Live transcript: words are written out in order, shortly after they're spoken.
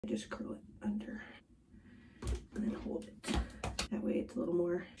Just curl it under and then hold it. That way it's a little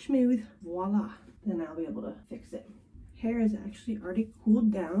more smooth. Voila. Then I'll be able to fix it. Hair is actually already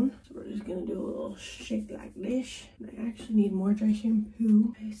cooled down, so we're just gonna do a little shake like this. And I actually need more dry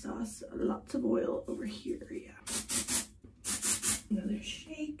shampoo. I saw lots of oil over here, yeah. Another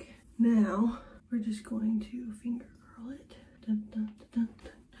shake. Now we're just going to finger curl it. Dun, dun, dun,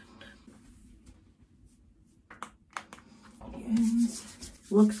 dun, dun, dun. Ends.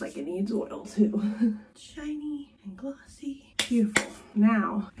 Looks like it needs oil too. Shiny and glossy. Beautiful.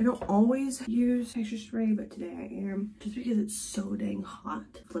 Now, I don't always use texture spray, but today I am, just because it's so dang hot.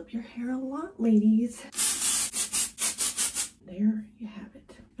 Flip your hair a lot, ladies. There you have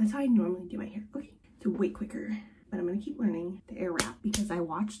it. That's how I normally do my hair. Okay, it's way quicker, but I'm gonna keep learning the air wrap because I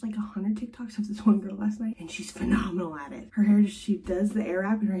watched like 100 TikToks of this one girl last night and she's phenomenal at it. Her hair, she does the air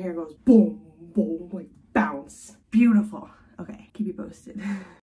wrap and her hair goes boom, boom, like bounce. Beautiful. Okay, keep you posted.